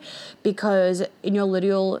avoid it, because in your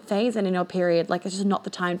luteal phase and in your period, like it's just not the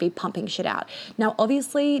time to be pumping shit out. Now,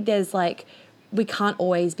 obviously, there's like, we can't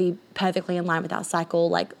always be perfectly in line with our cycle.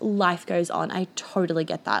 Like life goes on. I totally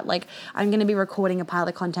get that. Like I'm going to be recording a pile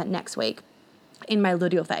of content next week. in my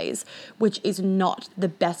luteal phase, which is not the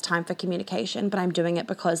best time for communication, but I'm doing it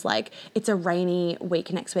because like it's a rainy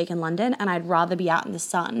week next week in London and I'd rather be out in the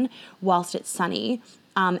sun whilst it's sunny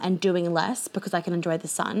and doing less because I can enjoy the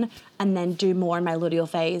sun, and then do more in my luteal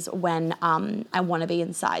phase when I want to be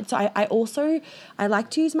inside. So I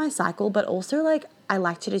like to use my cycle, but also like I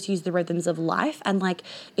like to just use the rhythms of life. And like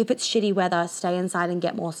if it's shitty weather, stay inside and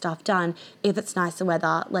get more stuff done. If it's nicer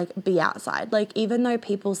weather, like be outside. Like even though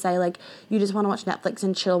people say like you just want to watch Netflix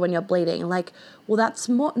and chill when you're bleeding, like, well, that's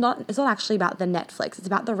it's not actually about the Netflix. It's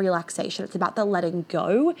about the relaxation. It's about the letting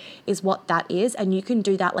go is what that is. And you can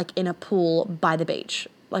do that like in a pool by the beach,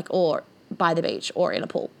 like, or by the beach or in a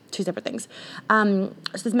pool. Two separate things. So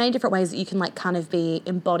there's many different ways that you can like kind of be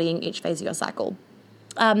embodying each phase of your cycle.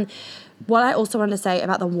 What I also wanted to say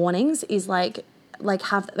about the warnings is like make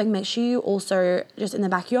sure you also just in the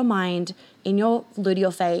back of your mind in your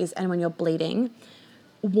luteal phase and when you're bleeding,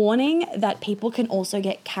 warning that people can also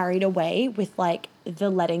get carried away with like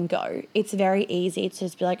the letting go. It's very easy to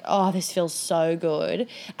just be like, oh, this feels so good,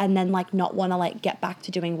 and then like not want to like get back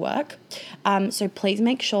to doing work. So please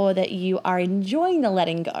make sure that you are enjoying the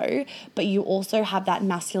letting go, but you also have that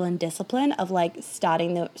masculine discipline of like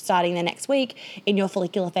starting the next week in your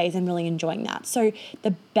follicular phase and really enjoying that. So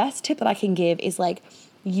the best tip that I can give is like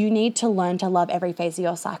you need to learn to love every phase of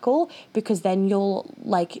your cycle, because then you'll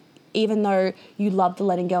like, even though you love the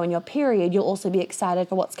letting go in your period, you'll also be excited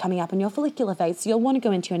for what's coming up in your follicular phase. So you'll want to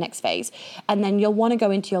go into your next phase, and then you'll want to go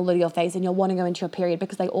into your luteal phase, and you'll want to go into your period,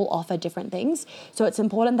 because they all offer different things. So it's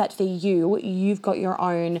important that for you've got your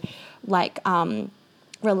own like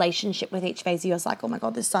relationship with each phase of your cycle. Oh my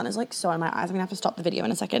God, this sun is like so in my eyes. I'm gonna have to stop the video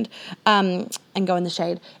in a second and go in the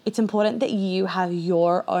shade. It's important that you have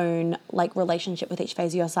your own like relationship with each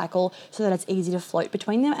phase of your cycle so that it's easy to float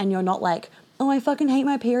between them, and you're not like, oh, I fucking hate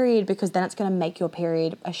my period, because then it's going to make your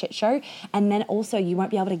period a shit show. And then also you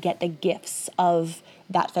won't be able to get the gifts of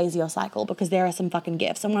that phase of your cycle, because there are some fucking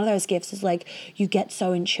gifts. And one of those gifts is like, you get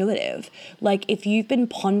so intuitive. Like if you've been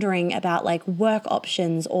pondering about like work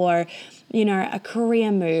options or, you know, a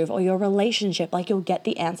career move or your relationship, like you'll get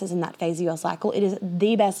the answers in that phase of your cycle. It is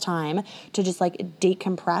the best time to just like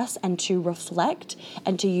decompress and to reflect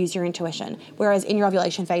and to use your intuition. Whereas in your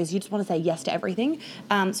ovulation phase, you just want to say yes to everything.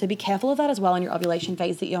 So be careful of that as well in your ovulation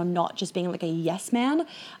phase, that you're not just being like a yes man.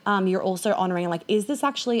 You're also honoring like, is this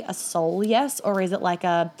actually a soul yes, or is it like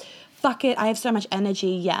a fuck it, I have so much energy,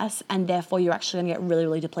 yes, and therefore you're actually going to get really,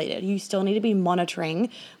 really depleted. You still need to be monitoring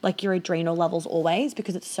like your adrenal levels always,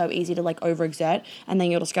 because it's so easy to like overexert and then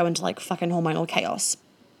you'll just go into like fucking hormonal chaos.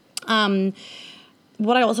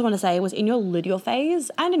 What I also want to say was in your luteal phase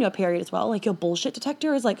and in your period as well, like your bullshit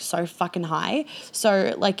detector is like so fucking high.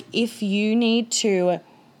 So like if you need to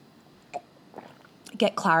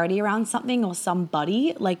get clarity around something or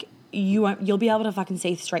somebody, like you'll be able to fucking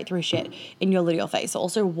see straight through shit in your luteal phase. So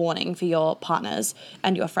also warning for your partners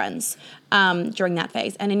and your friends during that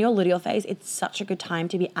phase. And in your luteal phase, it's such a good time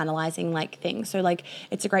to be analyzing like things. So like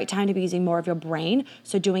it's a great time to be using more of your brain.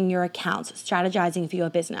 So doing your accounts, strategizing for your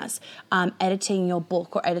business, editing your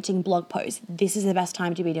book or editing blog posts. This is the best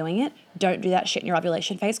time to be doing it. Don't do that shit in your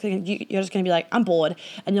ovulation phase, because you're just going to be like, I'm bored,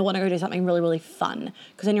 and you'll want to go do something really, really fun.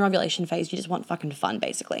 Because in your ovulation phase, you just want fucking fun,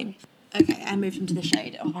 basically. Okay, I moved into the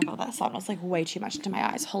shade. Oh my God, that sun was like way too much into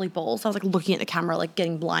my eyes. Holy balls. I was like looking at the camera, like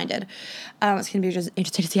getting blinded. It's going to be just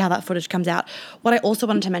interesting to see how that footage comes out. What I also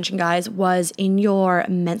wanted to mention, guys, was in your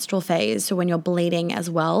menstrual phase, so when you're bleeding as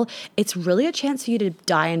well, it's really a chance for you to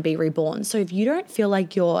die and be reborn. So if you don't feel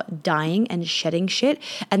like you're dying and shedding shit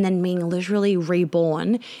and then being literally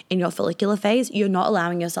reborn in your follicular phase, you're not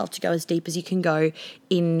allowing yourself to go as deep as you can go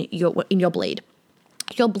in your bleed.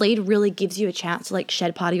 Your bleed really gives you a chance to like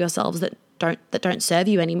shed part of yourselves that don't serve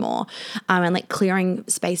you anymore, and like clearing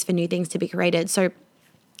space for new things to be created. So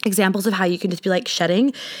examples of how you can just be like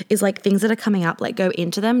shedding is like things that are coming up, like go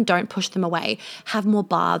into them, don't push them away, have more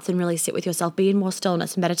baths and really sit with yourself, be in more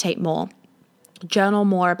stillness, meditate more. Journal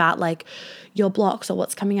more about like your blocks or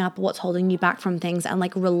what's coming up, what's holding you back from things, and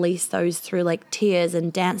like release those through like tears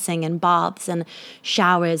and dancing and baths and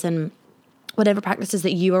showers and whatever practices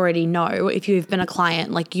that you already know. If you've been a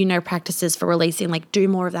client, like, you know, practices for releasing, like do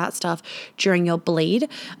more of that stuff during your bleed,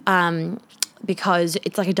 because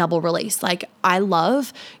it's like a double release. Like I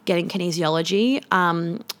love getting kinesiology,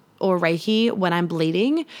 or Reiki when I'm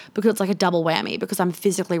bleeding, because it's like a double whammy, because I'm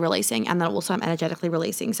physically releasing and then also I'm energetically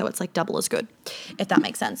releasing. So it's like double as good, if that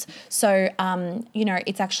makes sense. So, you know,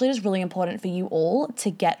 it's actually just really important for you all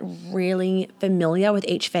to get really familiar with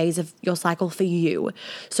each phase of your cycle for you.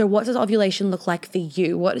 So what does ovulation look like for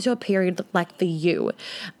you? What does your period look like for you?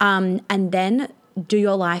 And then do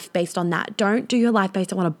your life based on that. Don't do your life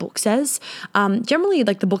based on what a book says. Generally,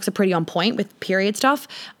 like the books are pretty on point with period stuff,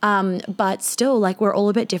 but still, like we're all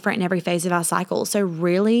a bit different in every phase of our cycle. So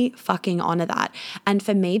really fucking honor that. And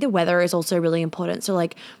for me, the weather is also really important. So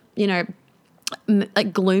like, you know,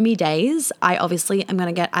 like gloomy days, I obviously am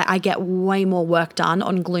going to I get way more work done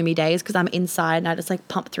on gloomy days because I'm inside and I just like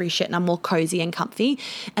pump through shit and I'm more cozy and comfy.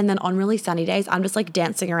 And then on really sunny days, I'm just like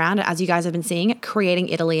dancing around, as you guys have been seeing, creating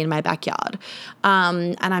Italy in my backyard.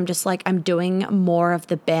 And I'm just like, I'm doing more of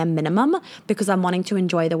the bare minimum because I'm wanting to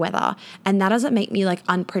enjoy the weather. And that doesn't make me like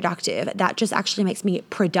unproductive. That just actually makes me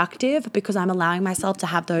productive because I'm allowing myself to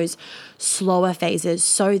have those slower phases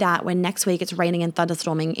so that when next week it's raining and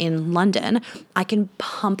thunderstorming in London, I can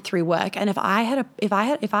pump through work. And if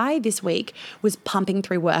I this week was pumping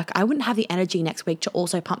through work, I wouldn't have the energy next week to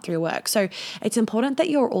also pump through work. So it's important that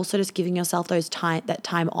you're also just giving yourself that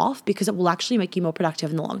time off because it will actually make you more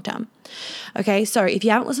productive in the long term. Okay, so if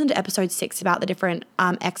you haven't listened to episode 6 about the different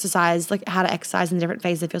exercise, like how to exercise in the different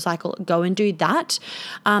phases of your cycle, go and do that.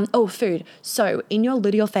 Food. So in your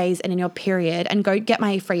luteal phase and in your period, and go get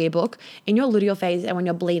my free ebook, in your luteal phase and when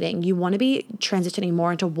you're bleeding, you want to be transitioning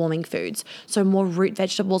more into warming foods. So more root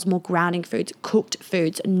vegetables, more grounding foods, cooked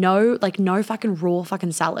foods, no fucking raw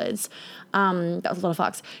fucking salads. That was a lot of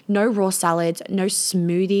fucks. No raw salads, no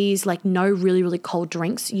smoothies, like no really, really cold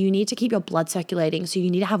drinks. You need to keep your blood circulating. So you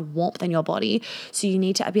need to have warmth in your body. So you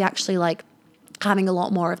need to be actually like having a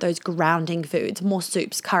lot more of those grounding foods, more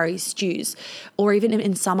soups, curries, stews, or even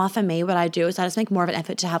in summer for me, what I do is I just make more of an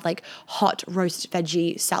effort to have like hot roast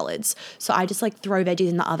veggie salads. So I just like throw veggies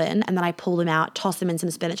in the oven and then I pull them out, toss them in some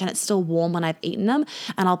spinach and it's still warm when I've eaten them.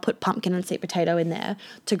 And I'll put pumpkin and sweet potato in there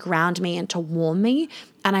to ground me and to warm me.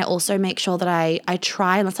 And I also make sure that I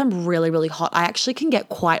try, unless I'm really, really hot, I actually can get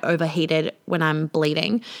quite overheated when I'm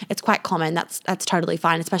bleeding. It's quite common. That's totally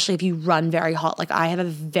fine, especially if you run very hot. Like I have a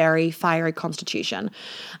very fiery constitution.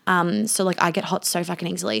 So like I get hot so fucking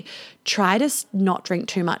easily. Try to not drink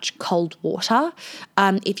too much cold water.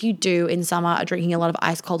 If you do in summer are drinking a lot of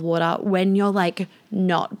ice cold water, when you're like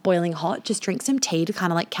not boiling hot, just drink some tea to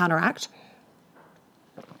kind of like counteract.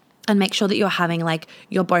 And make sure that you're having like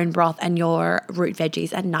your bone broth and your root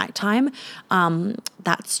veggies at nighttime.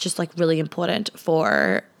 That's just like really important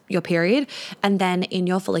for your period. And then in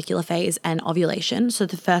your follicular phase and ovulation, so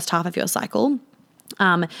the first half of your cycle,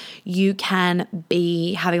 you can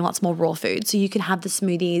be having lots more raw food. So you can have the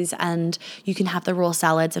smoothies and you can have the raw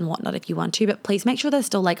salads and whatnot if you want to, but please make sure they're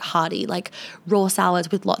still like hearty, like raw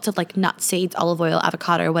salads with lots of like nut seeds, olive oil,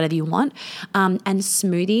 avocado, whatever you want. And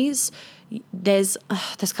smoothies, there's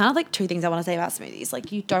kind of like two things I want to say about smoothies.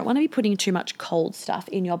 Like you don't want to be putting too much cold stuff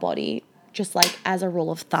in your body, just like as a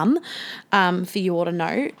rule of thumb, for you all to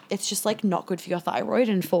know. It's just like not good for your thyroid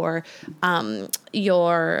and for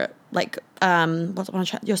your like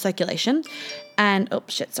your circulation and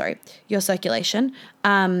your circulation.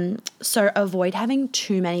 So avoid having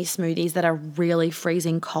too many smoothies that are really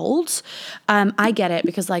freezing cold. I get it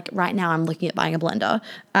because like right now I'm looking at buying a blender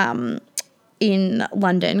in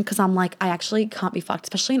London because I'm like, I actually can't be fucked,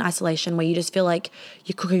 especially in isolation where you just feel like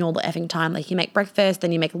you're cooking all the effing time. Like you make breakfast,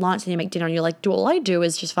 then you make lunch, then you make dinner, and you're like, all I do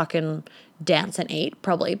is just fucking dance and eat,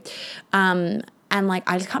 probably. And like,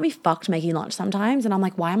 I just can't be fucked making lunch sometimes. And I'm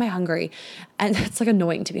like, why am I hungry? And it's like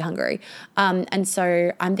annoying to be hungry. And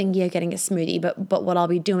so I'm thinking of getting a smoothie, but what I'll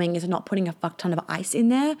be doing is not putting a fuck ton of ice in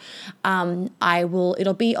there.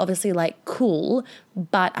 It'll be obviously like cool,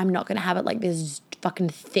 but I'm not going to have it like this fucking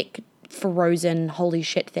thick, frozen holy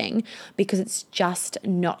shit thing because it's just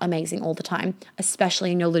not amazing all the time,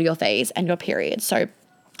 especially in your luteal phase and your period. So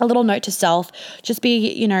a little note to self, just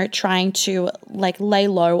be, trying to like lay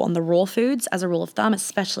low on the raw foods as a rule of thumb,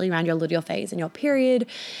 especially around your luteal phase and your period.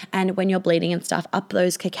 And when you're bleeding and stuff, up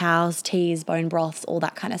those cacaos, teas, bone broths, all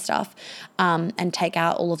that kind of stuff, and take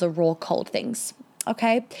out all of the raw cold things.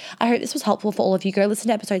 Okay. I hope this was helpful for all of you. Go listen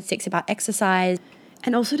to episode 6 about exercise.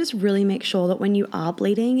 And also just really make sure that when you are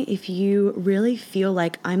bleeding, if you really feel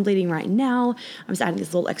like I'm bleeding right now, I'm just adding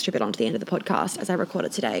this little extra bit onto the end of the podcast as I record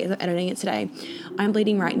it today, as I'm editing it today. I'm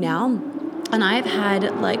bleeding right now. And I've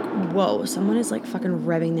had like, whoa, someone is like fucking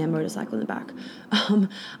revving their motorcycle in the back.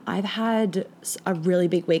 I've had a really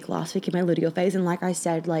big week last week in my luteal phase. And like I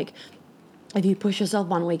said, like, if you push yourself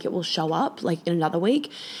one week, it will show up like in another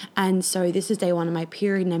week. And so this is day 1 of my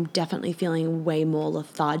period and I'm definitely feeling way more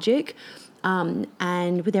lethargic.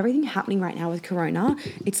 And with everything happening right now with Corona,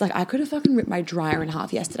 it's like I could have fucking ripped my dryer in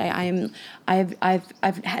half yesterday. I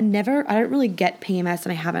don't really get PMS,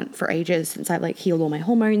 and I haven't for ages since I like healed all my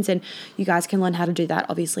hormones. And you guys can learn how to do that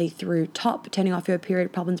obviously through TOP, Turning Off Your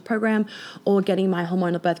Period Problems program, or getting my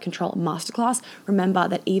hormonal birth control masterclass. Remember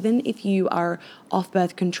that even if you are off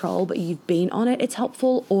birth control but you've been on it, it's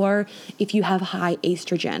helpful. Or if you have high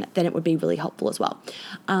estrogen, then it would be really helpful as well.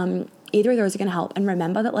 Either of those are going to help. And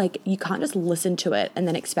remember that like you can't just listen to it and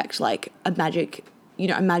then expect like a magic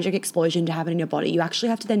explosion to happen in your body. You actually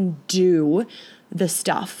have to then do the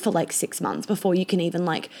stuff for like 6 months before you can even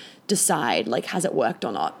like decide like has it worked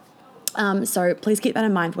or not. So please keep that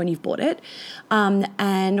in mind when you've bought it.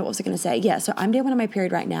 And what was I going to say? Yeah, so I'm day 1 of my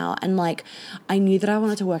period right now, and like I knew that I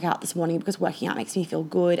wanted to work out this morning because working out makes me feel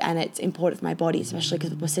good and it's important for my body, especially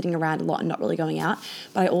because we're sitting around a lot and not really going out.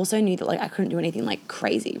 But I also knew that like I couldn't do anything like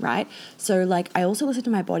crazy, right? So like I also listen to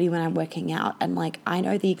my body when I'm working out, and like I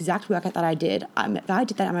know the exact workout that I did. If I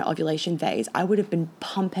did that at my ovulation phase, I would have been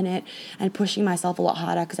pumping it and pushing myself a lot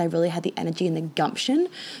harder because I really had the energy and the gumption.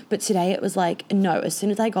 But today it was like, no, as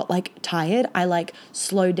soon as I got like tired, I like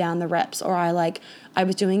slowed down the reps, or I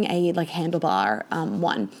was doing a like handlebar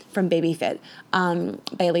one from Baby Fit,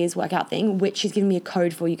 Bailey's workout thing, which she's giving me a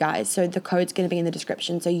code for you guys. So the code's going to be in the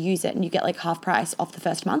description. So use it and you get like half price off the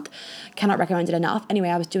first month. Cannot recommend it enough. Anyway,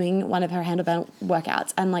 I was doing one of her handlebar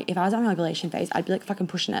workouts, and like if I was on my ovulation phase, I'd be like fucking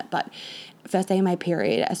pushing it. But first day of my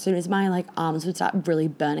period, as soon as my like arms would start really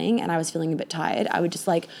burning and I was feeling a bit tired, I would just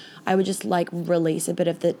release a bit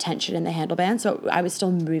of the tension in the handleband. So I was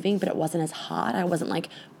still moving, but it wasn't as hard. I wasn't like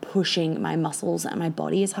pushing my muscles and my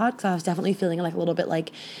body as hard, because I was definitely feeling like a little bit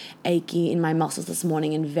like achy in my muscles this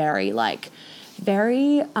morning, and very snuggly,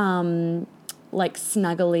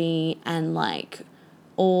 and like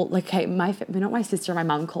all like, okay, not my sister and my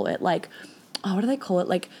mum call it like, oh, what do they call it?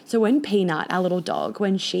 Like, so when Peanut, our little dog,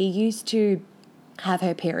 when she used to have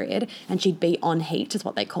her period and she'd be on heat is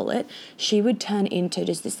what they call it, she would turn into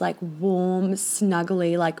just this like warm,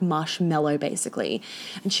 snuggly, like marshmallow basically.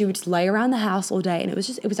 And she would just lay around the house all day. And it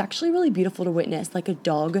was actually really beautiful to witness like a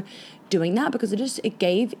dog doing that, because it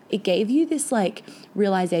gave you this like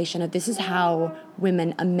realization of this is how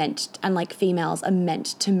women are meant, and like females are meant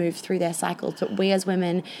to move through their cycles. But we as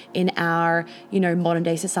women in our, modern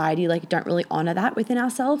day society, like don't really honor that within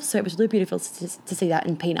ourselves. So it was really beautiful to see that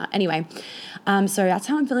in Peanut. Anyway, so that's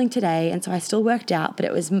how I'm feeling today. And so I still worked out, but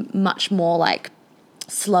it was much more like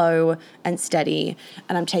slow and steady,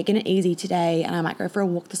 and I'm taking it easy today, and I might go for a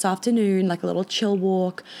walk this afternoon, like a little chill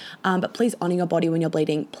walk, but please honor your body when you're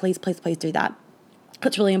bleeding. Please do that.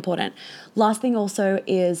 That's really important. Last thing also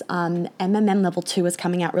is MMM level 2 is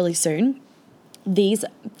coming out really soon. These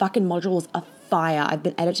fucking modules are fire. I've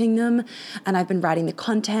been editing them and I've been writing the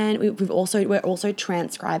content. We're also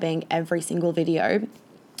transcribing every single video.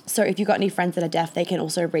 So if you've got any friends that are deaf, they can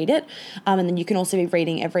also read it. And then you can also be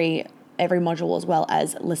reading every module as well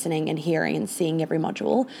as listening and hearing and seeing every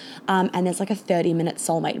module. And there's like a 30-minute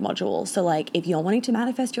soulmate module. So like if you're wanting to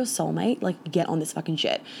manifest your soulmate, like get on this fucking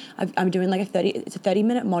shit. I'm doing like it's a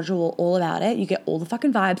 30-minute module all about it. You get all the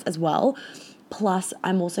fucking vibes as well. Plus,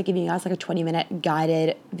 I'm also giving you guys like a 20-minute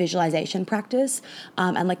guided visualization practice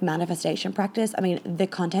and like manifestation practice. I mean, the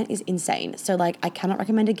content is insane. So like, I cannot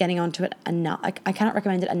recommend it getting onto it enough. I cannot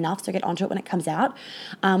recommend it enough. So get onto it when it comes out.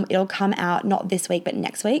 It'll come out not this week, but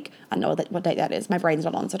next week. I don't know what date that is. My brain's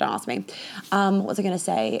not on, so don't ask me. What was I going to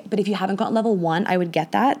say? But if you haven't got level 1, I would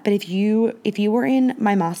get that. But if you were in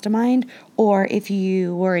my mastermind, or if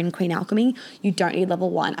you were in Queen Alchemy, you don't need level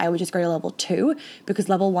 1. I would just go to level 2, because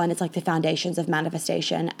level 1 is like the foundations of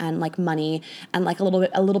manifestation and like money, and like a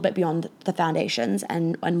little bit beyond the foundations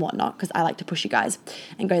and whatnot, because I like to push you guys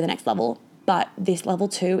and go to the next level. But this level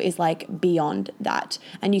 2 is like beyond that.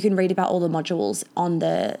 And you can read about all the modules on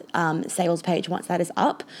the sales page once that is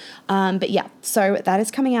up. But yeah, so that is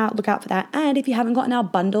coming out. Look out for that. And if you haven't gotten our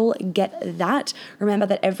bundle, get that. Remember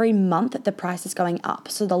that every month the price is going up.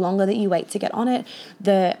 So the longer that you wait to get on it,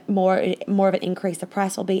 the more of an increase the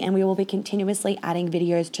price will be. And we will be continuously adding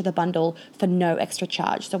videos to the bundle for no extra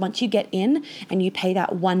charge. So once you get in and you pay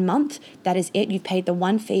that 1 month, that is it. You've paid the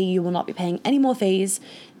one fee. You will not be paying any more fees.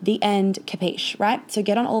 The end, capiche, right? So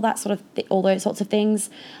get on all those sorts of things,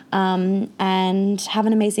 and have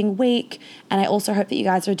an amazing week. And I also hope that you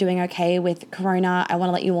guys are doing okay with Corona. I want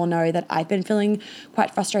to let you all know that I've been feeling quite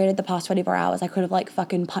frustrated the past 24 hours. I could have like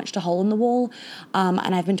fucking punched a hole in the wall.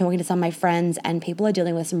 And I've been talking to some of my friends, and people are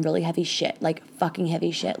dealing with some really heavy shit, like fucking heavy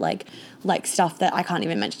shit, like stuff that I can't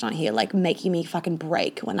even mention on here, like making me fucking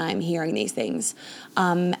break when I'm hearing these things.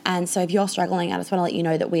 And so if you're struggling, I just want to let you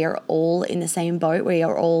know that we are all in the same boat. We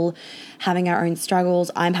are all all having our own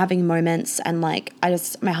struggles. I'm having moments, and like,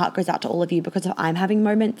 my heart goes out to all of you, because if I'm having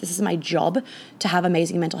moments, this is my job to have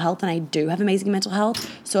amazing mental health, and I do have amazing mental health.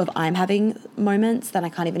 So if I'm having moments, then I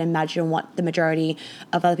can't even imagine what the majority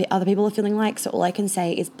of other people are feeling like. So all I can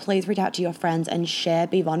say is please reach out to your friends and share,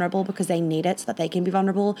 be vulnerable, because they need it so that they can be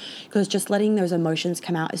vulnerable, because just letting those emotions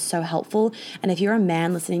come out is so helpful. And if you're a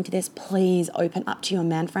man listening to this, please open up to your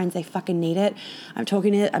man friends. They fucking need it. I'm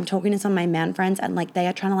talking to some of my man friends, and like, they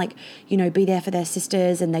are trying to like, be there for their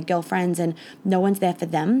sisters and their girlfriends, and no one's there for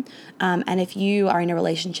them. And if you are in a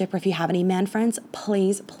relationship, or if you have any man friends,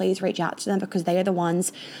 please reach out to them, because they are the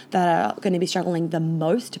ones that are going to be struggling the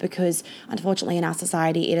most, because unfortunately in our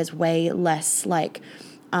society, it is way less like,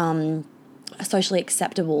 socially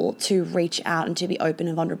acceptable to reach out and to be open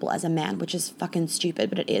and vulnerable as a man, which is fucking stupid,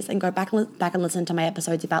 but it is. And go back and listen to my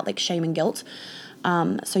episodes about like shame and guilt.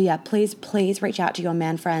 So yeah, please reach out to your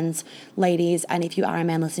man friends, ladies. And if you are a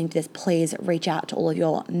man listening to this, please reach out to all of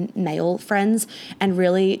your male friends, and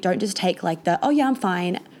really don't just take like the, oh yeah, I'm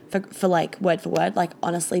fine, for like word for word. Like,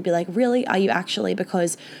 honestly, be like, really, are you actually?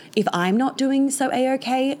 Because if I'm not doing so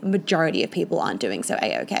A-okay, majority of people aren't doing so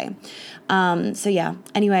A-okay. So yeah,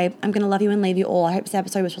 anyway, I'm going to love you and leave you all. I hope this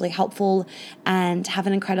episode was really helpful, and have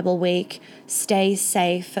an incredible week. Stay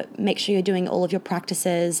safe. Make sure you're doing all of your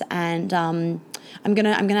practices, and, I'm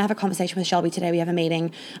gonna have a conversation with Shelby today. We have a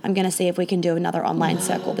meeting. I'm gonna see if we can do another online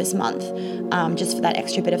circle this month, just for that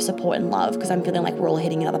extra bit of support and love, because I'm feeling like we're all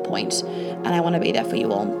hitting another point, and I want to be there for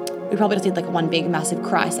you all. We probably just need like one big massive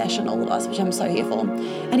cry session, all of us, which I'm so here for.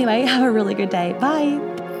 Anyway, have a really good day. Bye.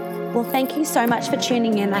 Well, thank you so much for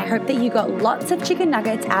tuning in. I hope that you got lots of chicken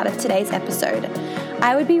nuggets out of today's episode.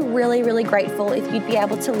 I would be really, really grateful if you'd be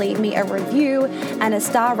able to leave me a review and a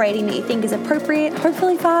star rating that you think is appropriate,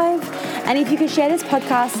 hopefully 5. And if you could share this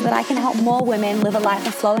podcast so that I can help more women live a life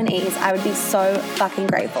of flow and ease, I would be so fucking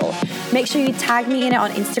grateful. Make sure you tag me in it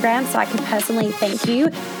on Instagram so I can personally thank you,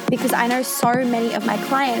 because I know so many of my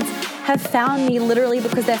clients have found me literally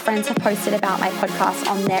because their friends have posted about my podcast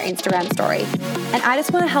on their Instagram story. And I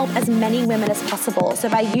just want to help as many women as possible. So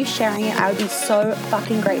by you sharing it, I would be so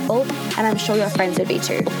fucking grateful, and I'm sure your friends would be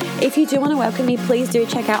too. If you do want to welcome me, please do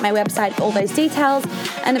check out my website for all those details.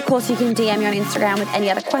 And of course, you can DM me on Instagram with any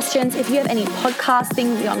other questions. If you have any podcast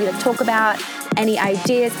things you want me to talk about, any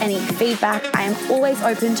ideas, any feedback, I am always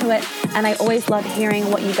open to it, and I always love hearing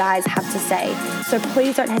what you guys have to say. So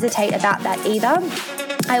please don't hesitate about that either.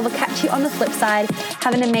 I will catch you on the flip side.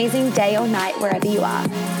 Have an amazing day or night wherever you are.